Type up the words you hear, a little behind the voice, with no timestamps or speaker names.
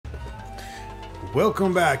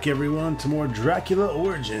Welcome back, everyone, to more Dracula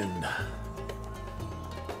Origin.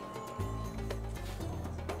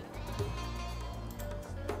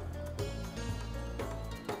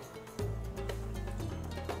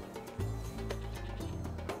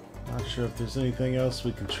 Not sure if there's anything else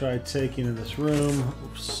we can try taking in this room.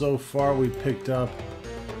 So far, we picked up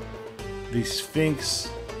the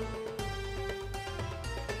Sphinx,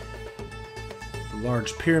 the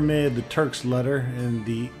large pyramid, the Turk's letter, and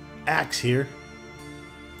the axe here.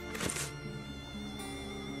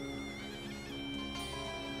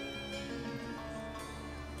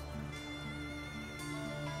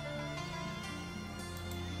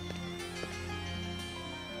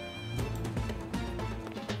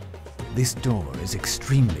 This door is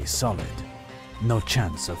extremely solid. No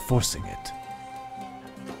chance of forcing it.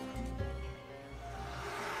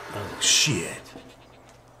 Oh, shit.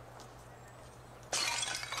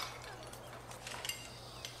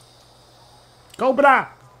 Cobra!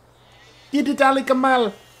 Yiditali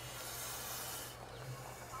Kamal!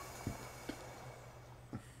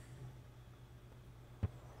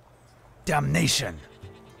 Damnation!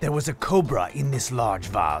 There was a cobra in this large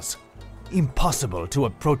vase. Impossible to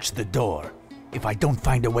approach the door if I don't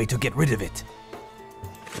find a way to get rid of it.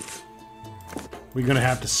 We're gonna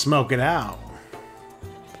have to smoke it out.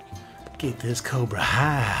 Get this cobra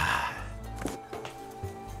high.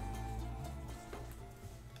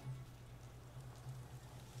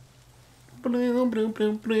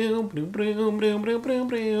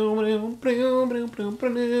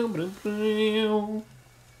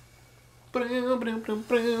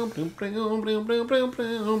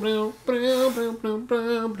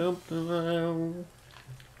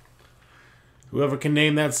 Whoever can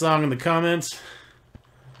name that song in the comments,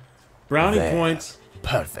 brownie points.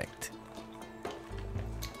 Perfect.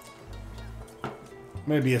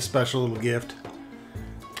 Maybe a special little gift.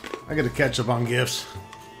 I gotta catch up on gifts.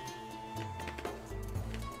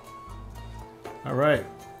 Alright,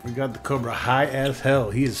 we got the cobra high as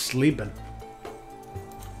hell. He is sleeping.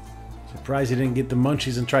 Surprised he didn't get the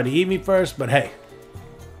munchies and try to eat me first, but hey.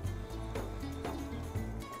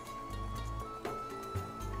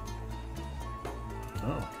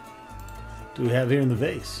 Oh. What do we have here in the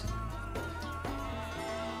vase?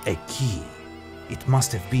 A key. It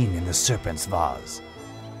must have been in the serpent's vase.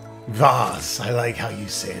 Vase. I like how you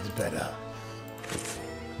say it better.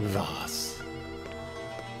 Vase.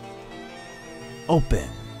 Open.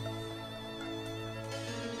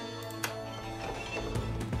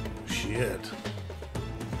 Shit.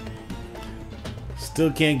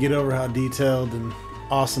 Still can't get over how detailed and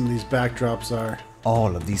awesome these backdrops are.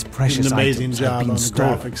 All of these precious items have been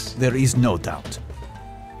stolen. Graphics. There is no doubt.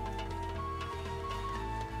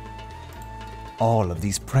 All of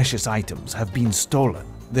these precious items have been stolen.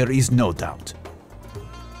 There is no doubt.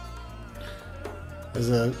 As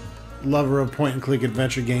a lover of point-and-click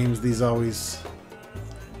adventure games, these always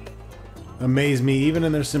amaze me, even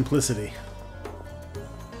in their simplicity.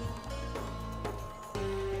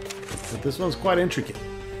 But this one's quite intricate.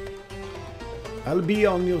 I'll be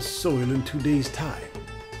on your soil in 2 days' time.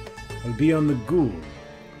 I'll be on the ghoul,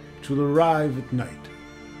 which will arrive at night,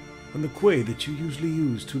 on the quay that you usually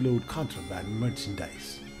use to load contraband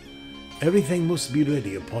merchandise. Everything must be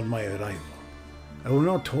ready upon my arrival. I will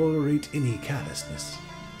not tolerate any carelessness.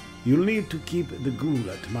 You'll need to keep the ghoul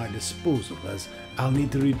at my disposal, as I'll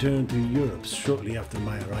need to return to Europe shortly after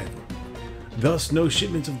my arrival. Thus, no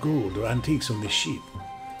shipments of gold or antiques on this ship.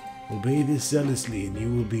 Obey this zealously and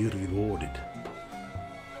you will be rewarded.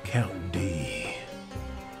 Count D.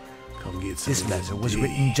 Come get some. This letter was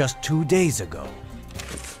written just 2 days ago.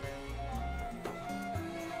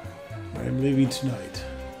 I'm leaving tonight.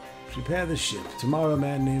 Prepare the ship. Tomorrow a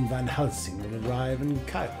man named Van Helsing will arrive in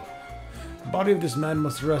Cairo. The body of this man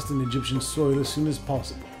must rest in Egyptian soil as soon as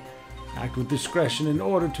possible. Act with discretion in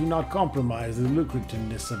order to not compromise the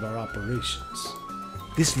lucrativeness of our operations.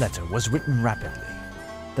 This letter was written rapidly.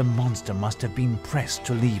 The monster must have been pressed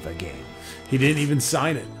to leave again. He didn't even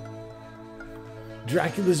sign it.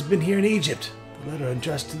 Dracula's been here in Egypt. The letter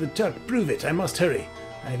addressed to the Turk. Prove it. I must hurry.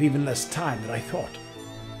 I have even less time than I thought.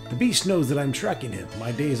 The beast knows that I'm tracking him.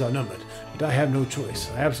 My days are numbered, but I have no choice.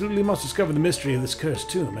 I absolutely must discover the mystery of this cursed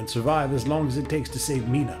tomb and survive as long as it takes to save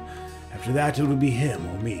Mina. After that, it will be him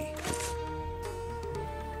or me.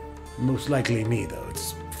 Most likely me, though.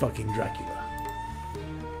 It's fucking Dracula.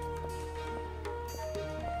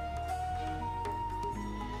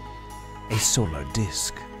 A solar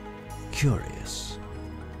disk. Curious.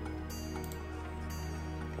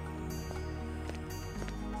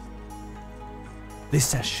 This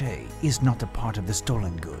sachet is not a part of the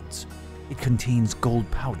stolen goods. It contains gold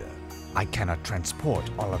powder. I cannot transport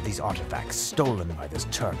all of these artifacts stolen by this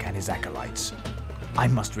Turk and his acolytes. I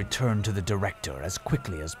must return to the director as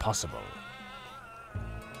quickly as possible.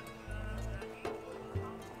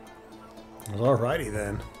 Alrighty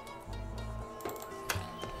then.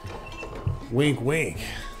 Wink, wink.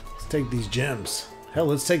 Let's take these gems. Hell,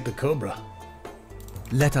 let's take the Cobra.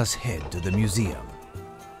 Let us head to the museum.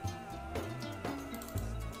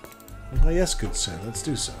 Well, yes, good sir. Let's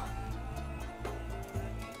do so.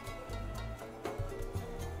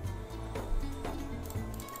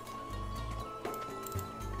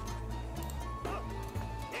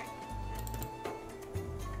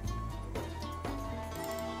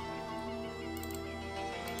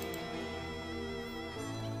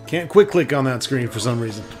 Can't quick click on that screen for some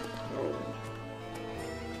reason.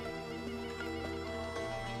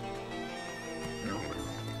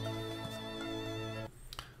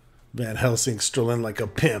 Van Helsing strolling like a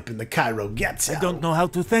pimp in the Cairo gets out. I don't know how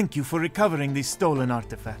to thank you for recovering these stolen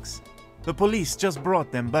artifacts. The police just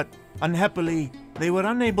brought them, but unhappily, they were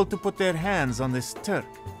unable to put their hands on this Turk.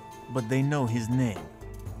 But they know his name,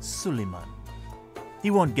 Suleiman.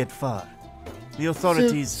 He won't get far. The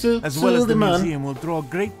authorities, as well as the museum, will draw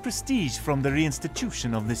great prestige from the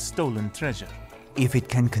reinstitution of this stolen treasure. If it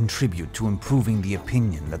can contribute to improving the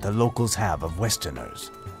opinion that the locals have of Westerners.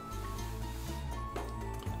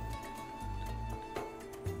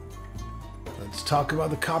 Let's talk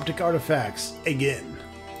about the Coptic artifacts again.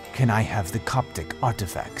 Can I have the Coptic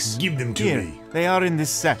artifacts? Give them to Here, me. they are in this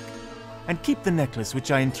sack. And keep the necklace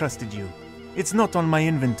which I entrusted you. It's not on my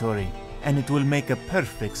inventory, and it will make a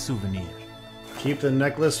perfect souvenir. Keep the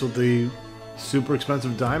necklace with the super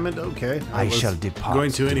expensive diamond? Okay. I shall depart.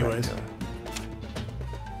 Going to anyways. Director.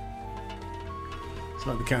 It's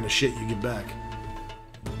not the kind of shit you get back.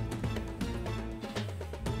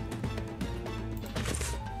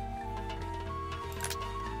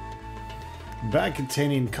 Bag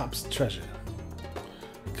containing Copt's treasure.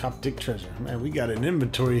 Coptic treasure. Man, we got an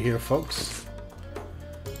inventory here, folks.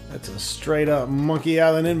 That's a straight up Monkey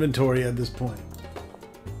Island inventory at this point.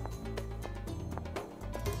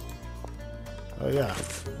 Oh yeah,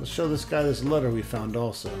 let's show this guy this letter we found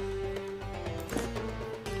also.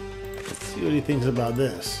 See what he thinks about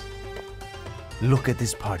this. Look at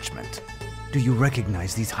this parchment. Do you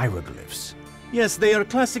recognize these hieroglyphs? Yes, they are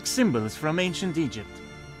classic symbols from ancient Egypt.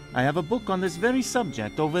 I have a book on this very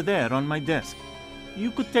subject over there on my desk. You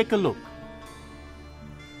could take a look.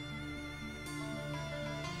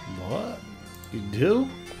 What? You do?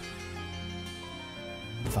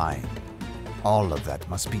 Fine. All of that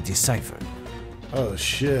must be deciphered. Oh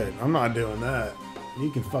shit, I'm not doing that.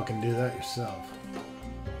 You can fucking do that yourself.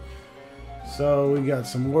 So we got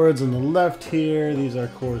some words on the left here. These are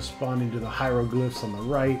corresponding to the hieroglyphs on the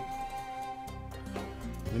right.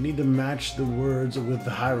 We need to match the words with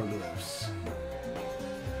the hieroglyphs.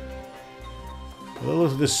 Well, it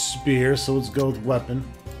looks like a spear, so let's go with weapon.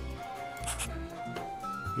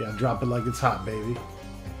 Yeah, drop it like it's hot, baby.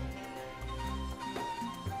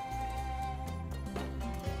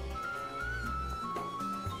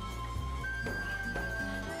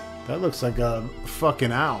 That looks like a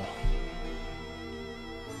fucking owl.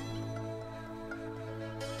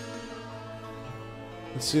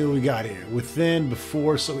 Let's see what we got here. Within,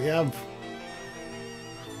 before, so we have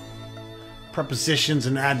prepositions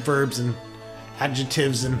and adverbs and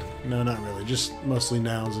adjectives and no, not really, just mostly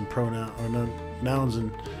nouns and pronouns, or no, nouns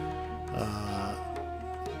and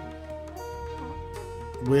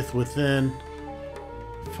with, within.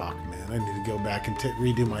 Fuck, man, I need to go back and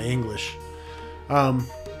redo my English.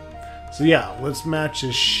 So yeah, let's match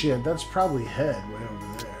this shit. That's probably head way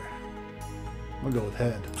over there. I'm gonna go with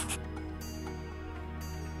head.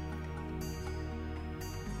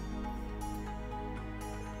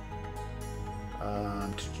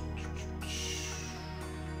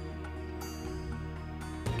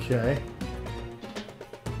 Okay.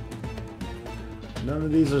 None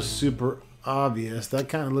of these are super obvious. That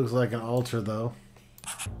kind of looks like an altar, though.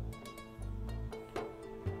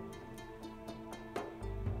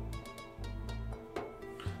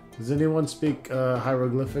 Does anyone speak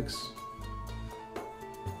hieroglyphics?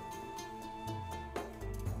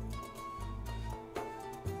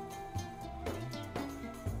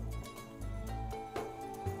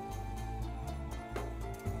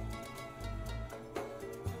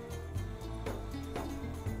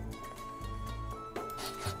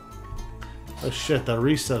 Oh shit, that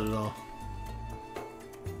reset it all.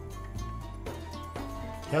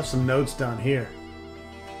 You have some notes down here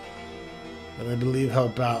that I believe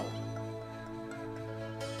help out.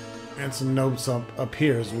 And some notes up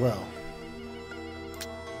here as well.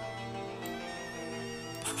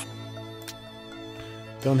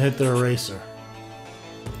 Don't hit the eraser.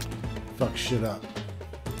 Fuck shit up.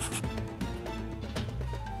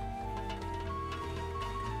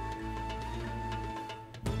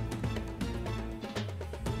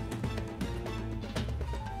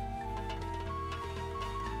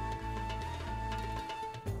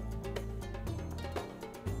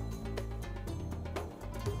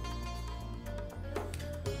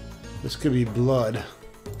 This could be blood.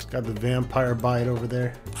 It's got the vampire bite over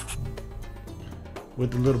there.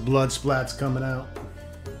 With the little blood splats coming out.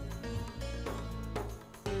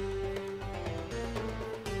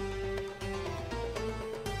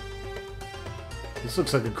 This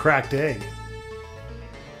looks like a cracked egg.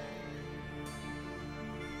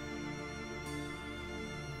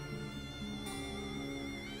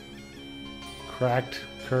 Cracked,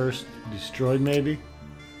 cursed, destroyed maybe?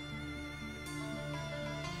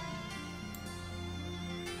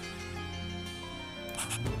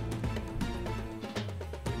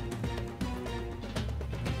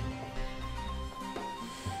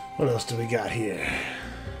 What else do we got here?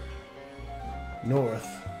 North.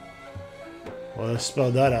 Well, let's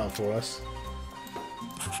spell that out for us.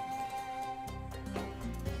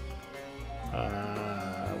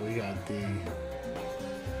 We got the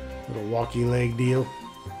little walkie leg deal.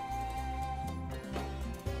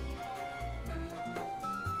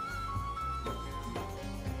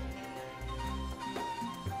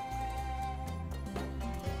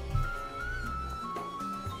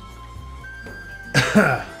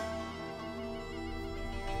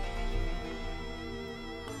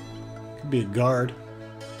 Could be a guard.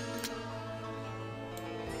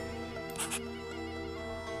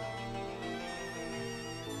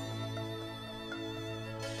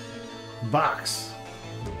 Box.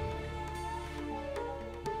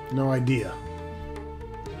 No idea.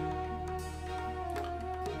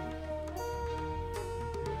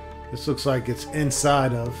 This looks like it's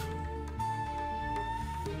inside of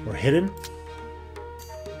or hidden.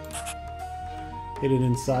 Hidden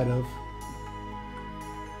inside of.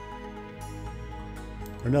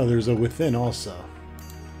 Or no, there's a within also.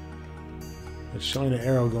 It's showing an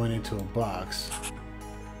arrow going into a box.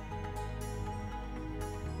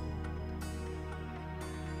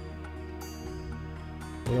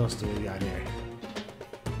 What else do we got here?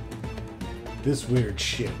 This weird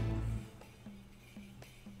shit.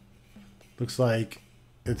 Looks like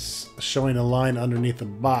it's showing a line underneath the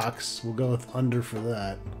box. We'll go with under for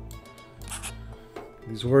that.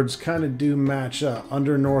 These words kind of do match up.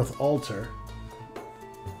 Under North Altar.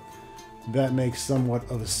 That makes somewhat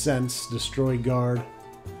of a sense. Destroy guard.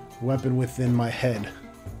 Weapon within my head.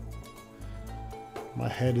 My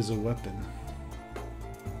head is a weapon.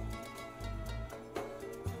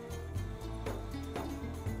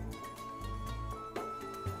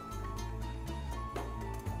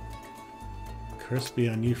 Curse be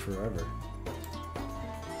on you forever.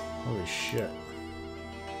 Holy shit.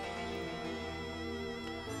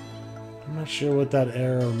 I'm not sure what that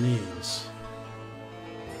arrow means.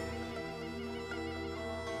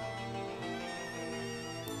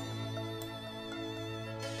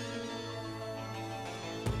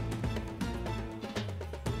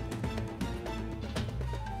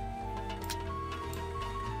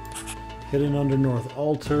 Hidden under North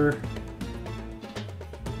Altar.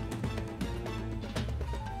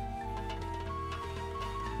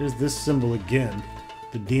 Here's this symbol again,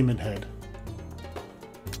 the demon head.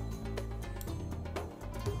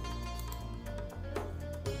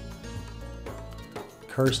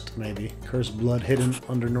 Cursed, maybe. Cursed blood hidden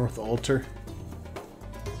under North Altar.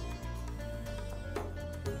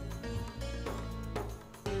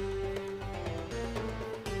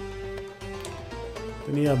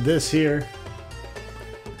 Then you have this here.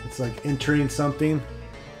 It's like entering something.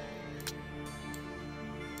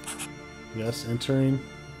 Yes, entering.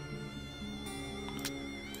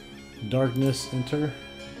 Darkness, enter.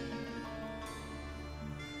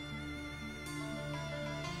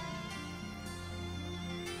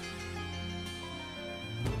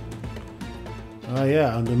 Oh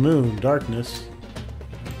yeah, on the moon, darkness.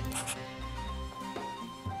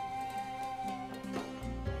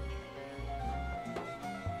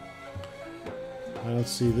 I don't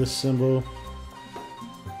see this symbol.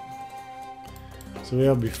 So we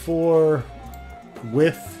have before,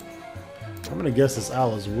 with. I'm gonna guess this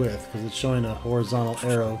owl is with because it's showing a horizontal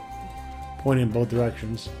arrow pointing in both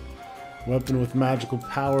directions. Weapon with magical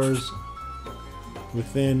powers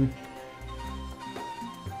within.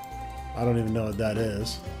 I don't even know what that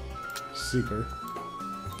is. Seeker.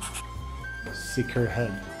 Seeker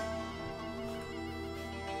head.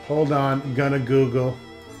 Hold on, gonna Google.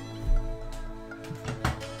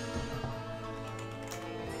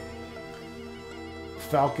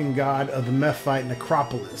 Falcon God of the Mephite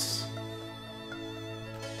Necropolis.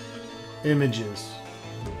 Images.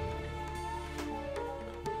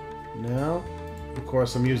 No. Of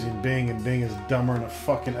course, I'm using Bing, and Bing is dumber than a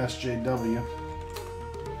fucking SJW.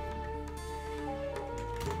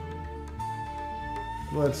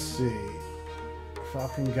 Let's see.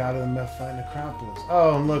 Falcon God of the Mephite Necropolis.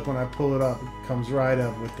 Oh, and look, when I pull it up, it comes right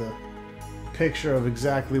up with the picture of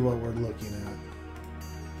exactly what we're looking at.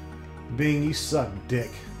 Bing, you suck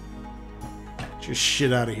dick. Get your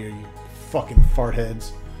shit out of here, you fucking fart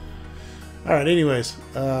heads. Alright, anyways.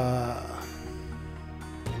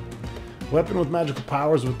 Weapon with magical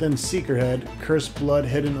powers within Seeker Head. Cursed blood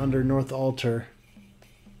hidden under North Altar.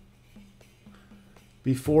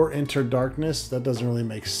 Before Enter Darkness. That doesn't really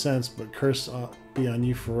make sense, but curse be on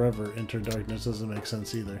you forever. Enter Darkness doesn't make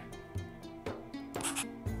sense either.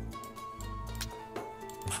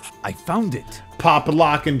 I found it. Pop a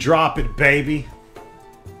lock and drop it, baby.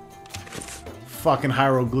 Fucking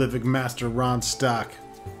hieroglyphic master Ron Stock.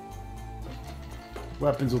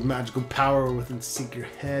 Weapons with magical power within Seeker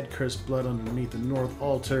Head. Cursed blood underneath the North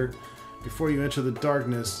Altar. Before you enter the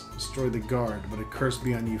darkness, destroy the guard, but a curse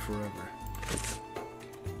be on you forever.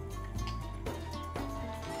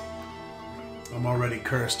 I'm already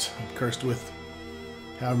cursed. I'm cursed with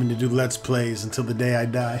having to do Let's Plays until the day I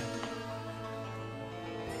die.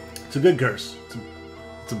 It's a good curse.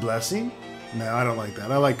 It's a blessing? No, I don't like that.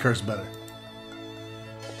 I like curse better.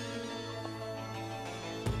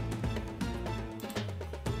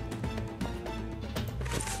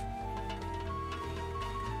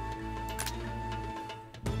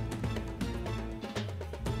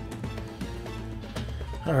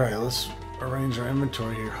 Alright, let's arrange our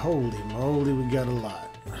inventory here. Holy moly, we got a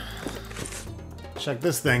lot. Check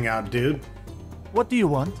this thing out, dude. What do you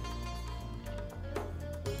want?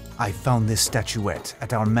 I found this statuette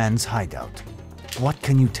at our man's hideout. What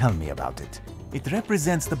can you tell me about it? It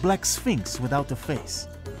represents the Black Sphinx without a face,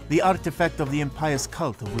 the artifact of the impious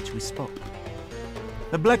cult of which we spoke.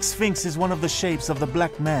 The Black Sphinx is one of the shapes of the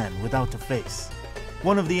Black Man without a face,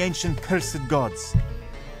 one of the ancient cursed gods.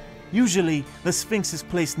 Usually, the Sphinx is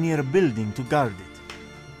placed near a building to guard it.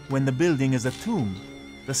 When the building is a tomb,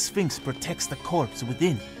 the Sphinx protects the corpse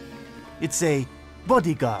within. It's a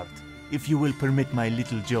bodyguard, if you will permit my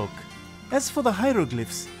little joke. As for the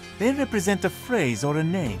hieroglyphs, they represent a phrase or a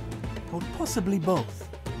name, or possibly both.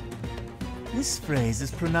 This phrase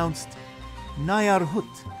is pronounced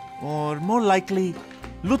Nayar-Hut, or more likely,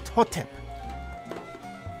 Lut-Hotep.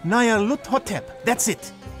 Nayar-Lut-Hotep, that's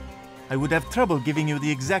it! I would have trouble giving you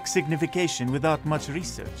the exact signification without much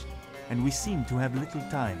research, and we seem to have little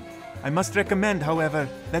time. I must recommend, however,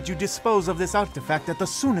 that you dispose of this artifact at the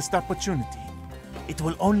soonest opportunity. It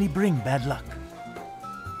will only bring bad luck.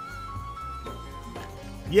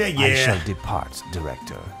 Yeah. I shall depart,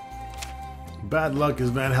 Director. Bad luck is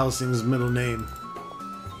Van Helsing's middle name.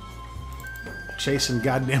 Chasing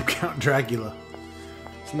goddamn Count Dracula.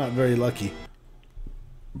 It's not very lucky.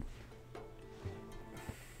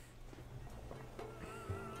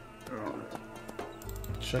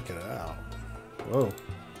 Check it out. Whoa.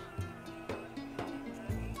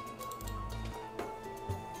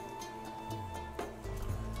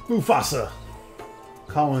 Mufasa.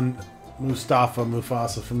 Calling Mustafa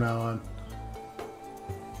Mufasa from now on.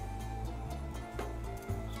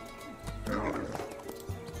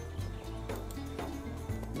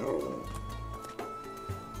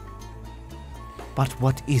 But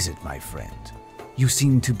what is it, my friend? You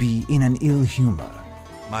seem to be in an ill humor.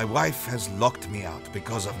 My wife has locked me out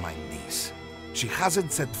because of my niece. She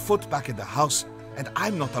hasn't set foot back in the house, and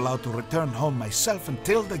I'm not allowed to return home myself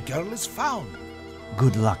until the girl is found.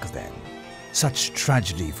 Good luck, then. Such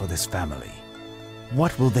tragedy for this family.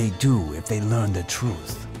 What will they do if they learn the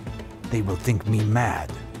truth? They will think me mad,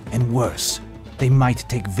 and worse, they might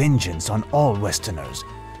take vengeance on all Westerners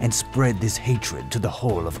and spread this hatred to the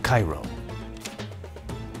whole of Cairo.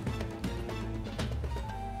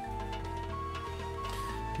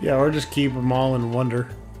 Yeah, or just keep them all in wonder.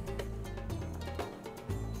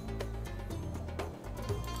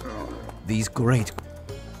 These great...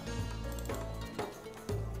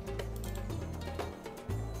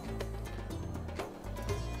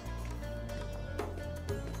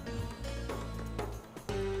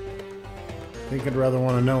 I think I'd rather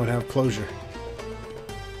want to know and have closure.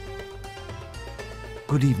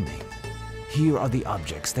 Good evening. Here are the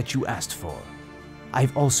objects that you asked for.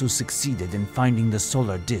 I've also succeeded in finding the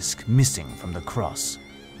solar disk missing from the cross.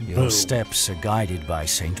 Your steps are guided by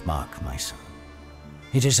Saint Mark, my son.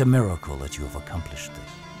 It is a miracle that you have accomplished this.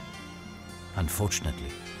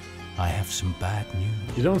 Unfortunately, I have some bad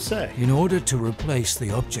news. You don't say. In order to replace the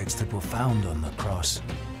objects that were found on the cross,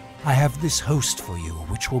 I have this host for you,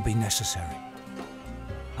 which will be necessary.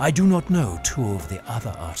 I do not know two of the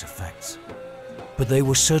other artifacts, but they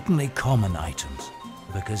were certainly common items,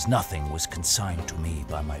 because nothing was consigned to me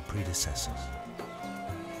by my predecessors.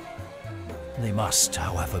 They must,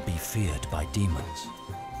 however, be feared by demons,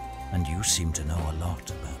 and you seem to know a lot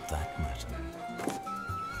about that matter.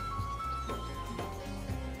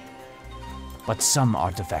 But some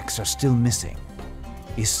artifacts are still missing.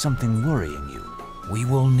 Is something worrying you? We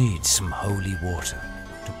will need some holy water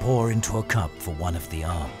to pour into a cup for one of the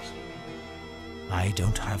arms. I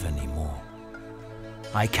don't have any more.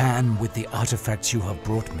 I can, with the artifacts you have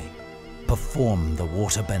brought me, perform the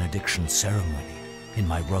water benediction ceremony in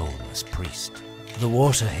my role as priest. The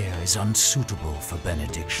water here is unsuitable for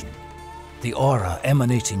benediction. The aura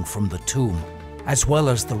emanating from the tomb, as well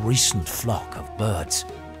as the recent flock of birds,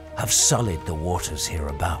 have sullied the waters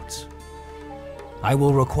hereabouts. I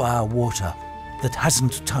will require water that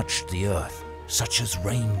hasn't touched the earth, such as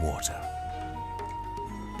rainwater.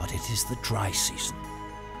 But it is the dry season,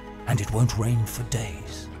 and it won't rain for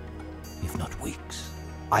days, if not weeks.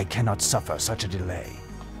 I cannot suffer such a delay.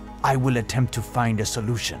 I will attempt to find a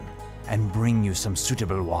solution and bring you some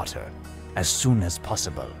suitable water as soon as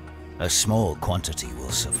possible. A small quantity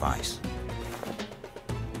will suffice.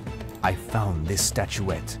 I found this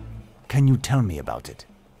statuette. Can you tell me about it?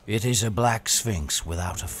 It is a black sphinx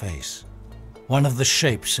without a face. One of the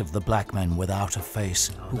shapes of the black man without a face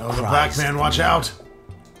who No, cries. the black man, watch out!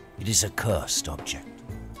 It is a cursed object.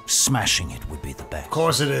 Smashing it would be the best. Of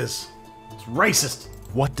course it is. It's racist.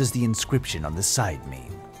 What does the inscription on the side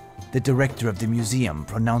mean? The director of the museum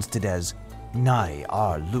pronounced it as Nai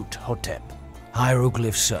Ar Lut Hotep.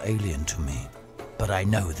 Hieroglyphs are alien to me, but I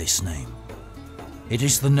know this name. It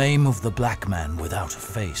is the name of the black man without a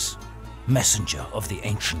face, messenger of the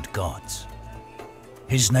ancient gods.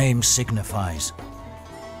 His name signifies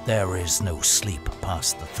there is no sleep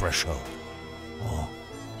past the threshold, or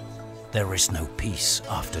there is no peace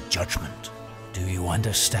after judgment. Do you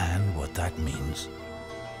understand what that means?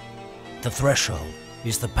 The threshold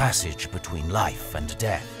is the passage between life and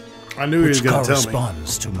death, I knew he was which going to tell me.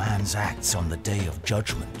 corresponds to man's acts on the day of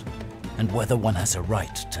judgment, and whether one has a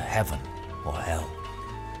right to heaven or hell.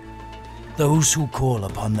 Those who call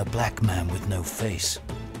upon the black man with no face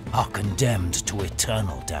are condemned to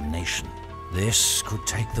eternal damnation. This could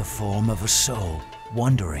take the form of a soul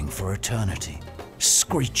wandering for eternity,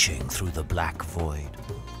 screeching through the black void.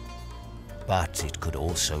 But it could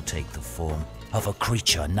also take the form of a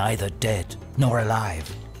creature neither dead nor alive,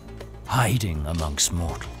 hiding amongst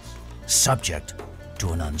mortals, subject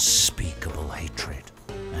to an unspeakable hatred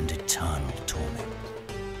and eternal torment.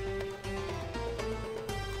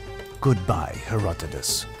 Goodbye,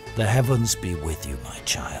 Herodotus. The heavens be with you, my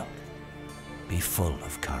child. Be full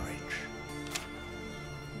of courage.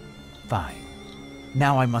 Fine.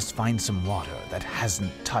 Now I must find some water that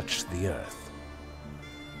hasn't touched the earth.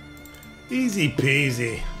 Easy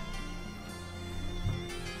peasy.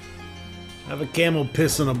 Have a camel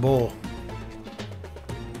piss in a bowl.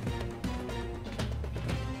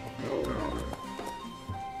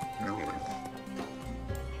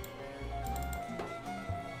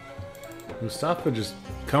 Mustafa just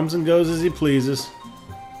comes and goes as he pleases.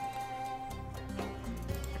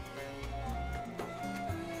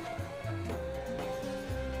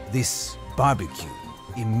 This barbecue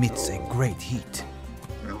emits a great heat.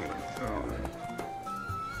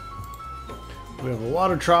 We have a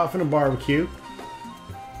water trough and a barbecue.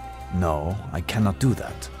 No, I cannot do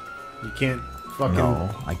that. You can't fucking No,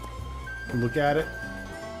 I... look at it.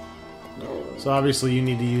 So obviously you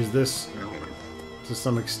need to use this to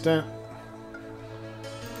some extent.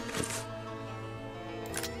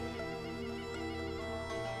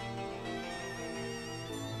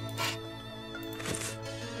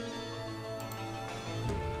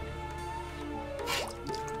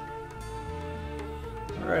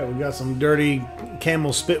 Alright, we got some dirty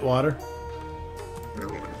camel spit water.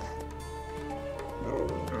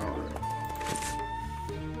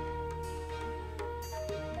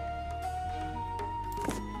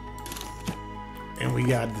 And we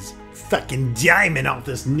got this fucking diamond off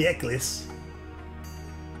this necklace.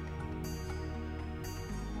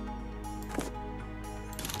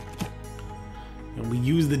 And we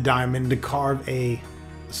use the diamond to carve a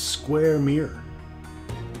square mirror.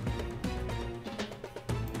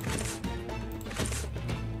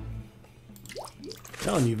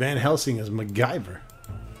 Telling you, Van Helsing is MacGyver.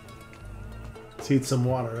 Let's heat some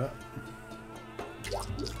water up.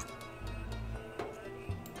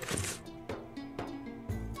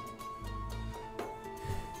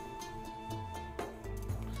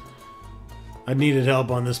 I needed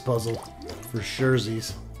help on this puzzle for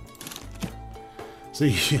surezies.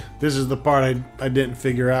 See, this is the part I didn't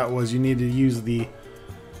figure out, was you need to use the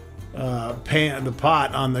the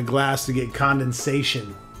pot on the glass to get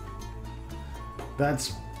condensation.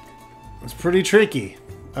 That's pretty tricky.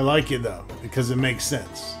 I like it though, because it makes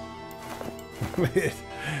sense.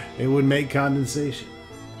 It would make condensation.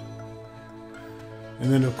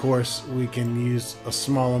 And then of course we can use a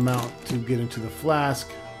small amount to get into the flask.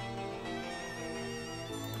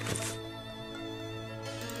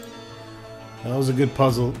 That was a good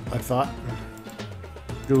puzzle, I thought.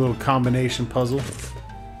 Good little combination puzzle.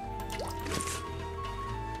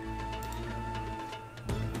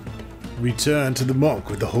 Return to the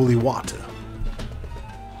monk with the holy water.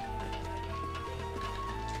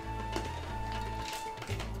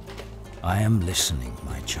 I am listening,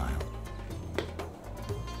 my child.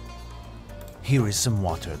 Here is some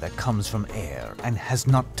water that comes from air and has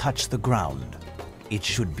not touched the ground. It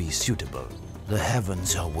should be suitable. The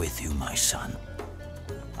heavens are with you, my son.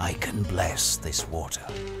 I can bless this water.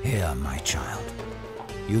 Here, my child.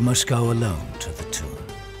 You must go alone to the tomb.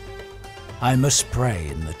 I must pray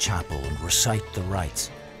in the chapel and recite the rites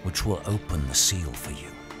which will open the seal for you.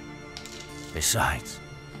 Besides,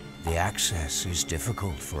 the access is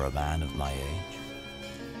difficult for a man of my age.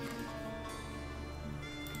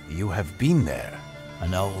 You have been there.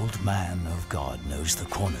 An old man of God knows the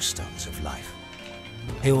cornerstones of life.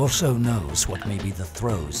 He also knows what may be the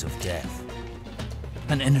throes of death.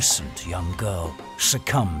 An innocent young girl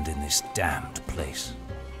succumbed in this damned place.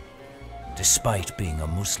 Despite being a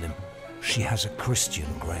Muslim, she has a Christian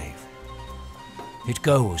grave. It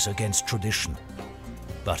goes against tradition,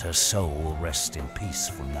 but her soul will rest in peace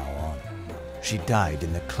from now on. She died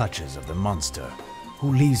in the clutches of the monster,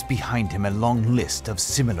 who leaves behind him a long list of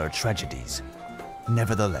similar tragedies.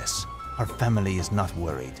 Nevertheless, her family is not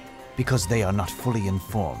worried, because they are not fully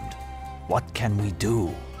informed. What can we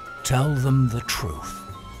do? Tell them the truth.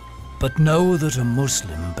 But know that a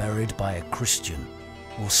Muslim buried by a Christian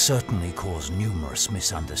will certainly cause numerous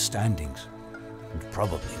misunderstandings, and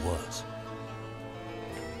probably worse.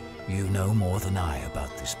 You know more than I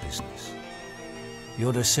about this business.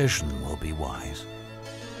 Your decision will be wise.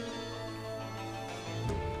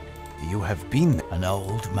 You have been there. An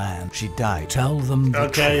old man. She died. Tell them the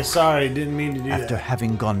Okay, truth. sorry, didn't mean to do After that.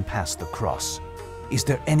 having gone past the cross, is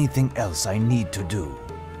there anything else I need to do?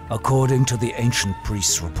 According to the ancient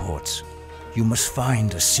priests' reports, you must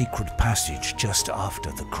find a secret passage just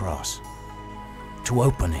after the cross. To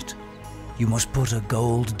open it, you must put a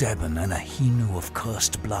gold deben and a hinu of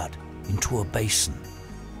cursed blood into a basin.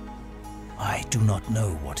 I do not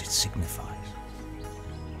know what it signifies.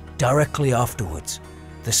 Directly afterwards,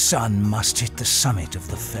 the sun must hit the summit of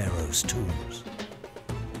the pharaoh's tombs.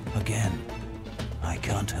 Again, I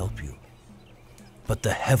can't help you, but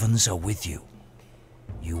the heavens are with you.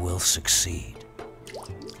 You will succeed.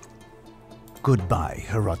 Goodbye,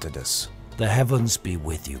 Herodotus. The heavens be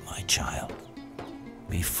with you, my child.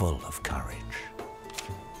 Be full of courage.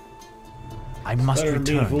 I must Better than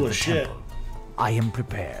being return full to of the shit. temple. I am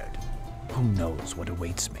prepared. Who knows what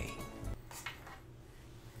awaits me?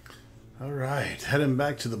 Alright, heading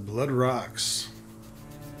back to the Blood Rocks.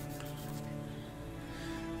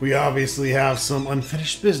 We obviously have some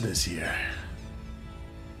unfinished business here.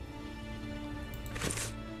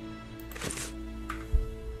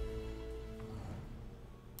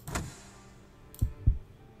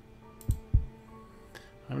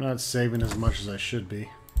 I'm not saving as much as I should be.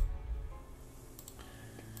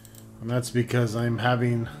 And that's because I'm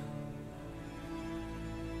having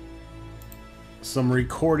some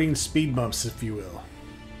recording speed bumps, if you will.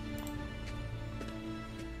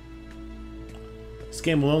 This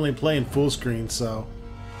game will only play in full screen, so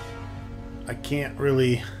I can't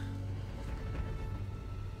really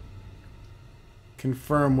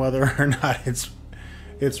confirm whether or not it's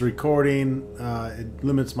recording. It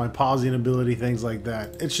limits my pausing ability, things like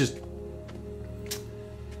that.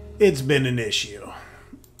 It's been an issue.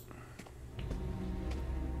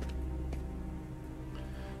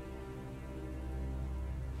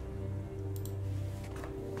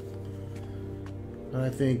 And I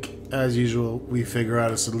think, as usual, we figure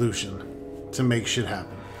out a solution to make shit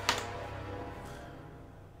happen.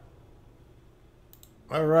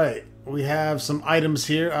 Alright, we have some items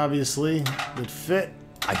here, obviously, that fit.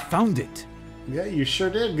 I found it. Yeah, you sure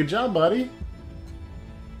did. Good job, buddy.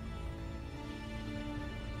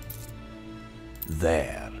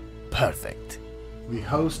 There. Perfect. The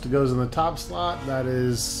host goes in the top slot. That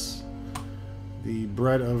is the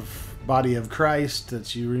bread of body of Christ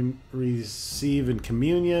that you receive in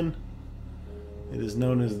communion. It is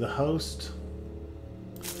known as the host.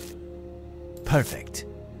 Perfect.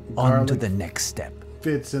 On to Garlic the next step.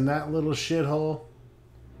 fits in that little shithole.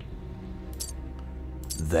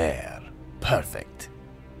 There. Perfect.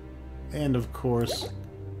 And of course,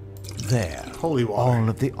 There. holy water. All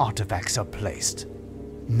of the artifacts are placed.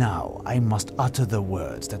 Now I must utter the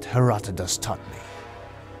words that Herodotus taught me.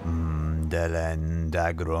 Delen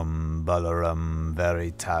dagrum balarum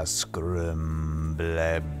veritas grum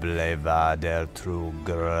ble blevader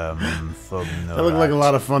trugrum fugnurat. That looked like a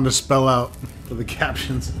lot of fun to spell out for the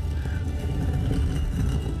captions.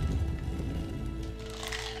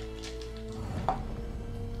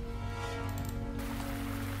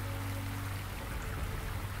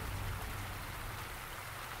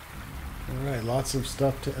 Alright, lots of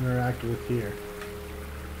stuff to interact with here.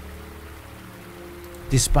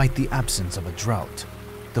 Despite the absence of a drought,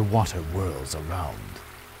 the water whirls around.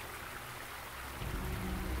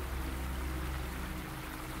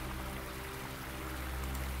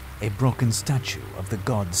 A broken statue of the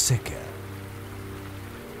god Seker.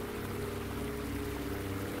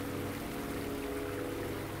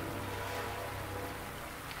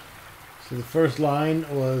 So the first line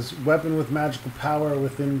was weapon with magical power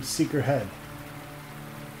within Seeker head.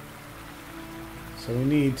 So we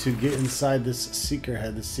need to get inside this Seeker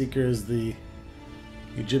head. The Seeker is the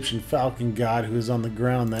Egyptian falcon god who is on the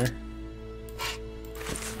ground there.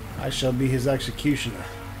 I shall be his executioner.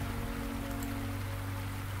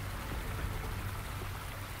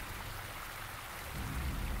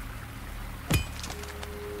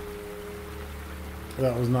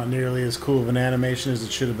 That was not nearly as cool of an animation as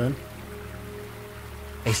it should have been.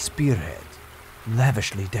 A spearhead,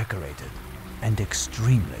 lavishly decorated and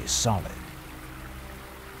extremely solid.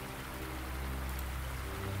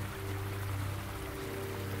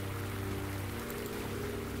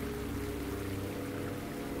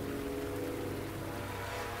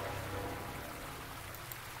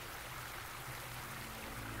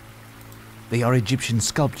 They are Egyptian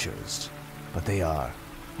sculptures, but they are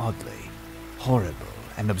oddly horrible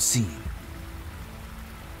and obscene.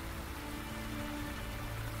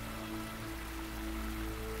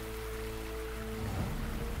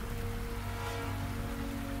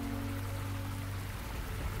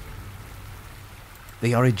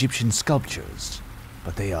 They are Egyptian sculptures,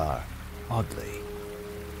 but they are oddly.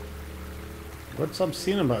 What's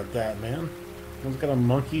obscene about that, man? One's got a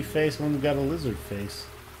monkey face, one's got a lizard face.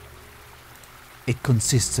 It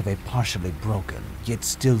consists of a partially broken, yet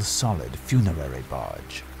still solid funerary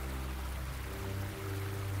barge.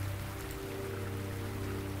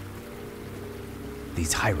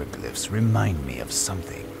 These hieroglyphs remind me of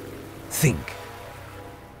something. Think.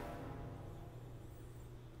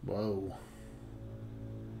 Whoa.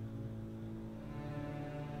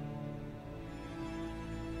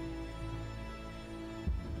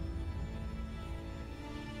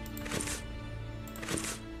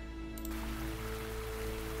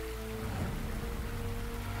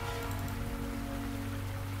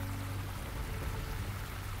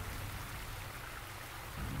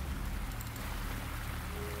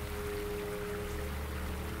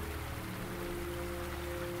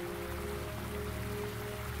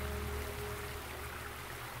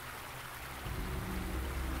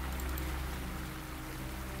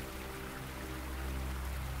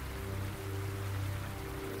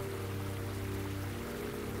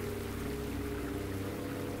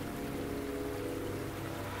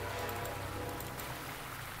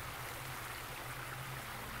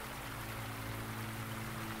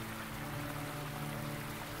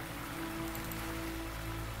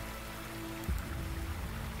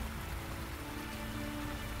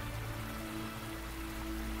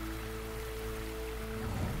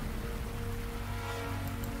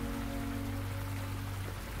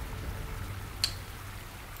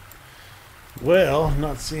 Well,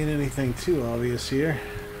 not seeing anything too obvious here.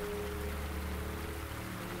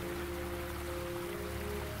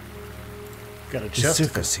 Got a The chest.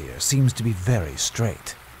 surface here seems to be very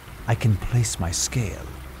straight. I can place my scale.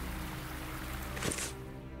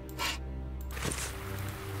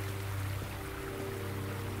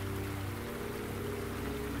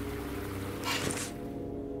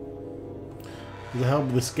 With the help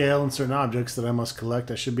of the scale and certain objects that I must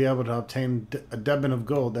collect, I should be able to obtain a debit of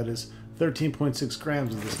gold, that is 13.6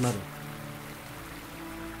 grams of this metal.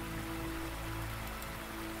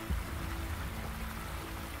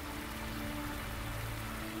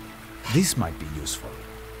 This might be useful.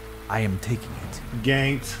 I am taking it.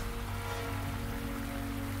 Ganked.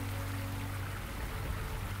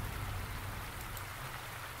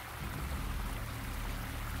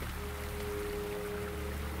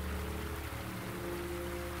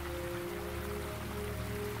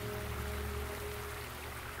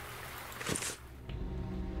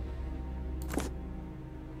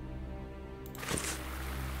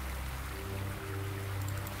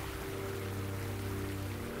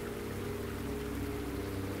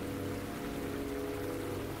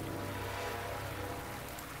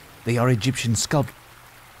 They are Egyptian sculptures.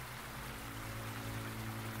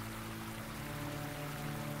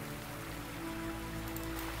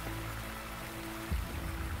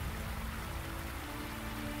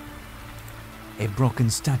 A broken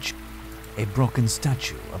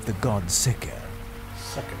statue of the god Seker.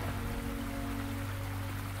 Second.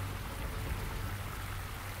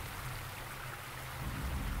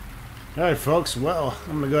 Alright folks, well,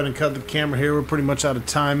 I'm going to go ahead and cut the camera here. We're pretty much out of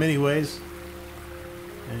time anyways.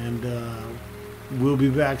 And we'll be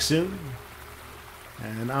back soon.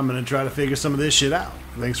 And I'm going to try to figure some of this shit out.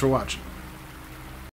 Thanks for watching.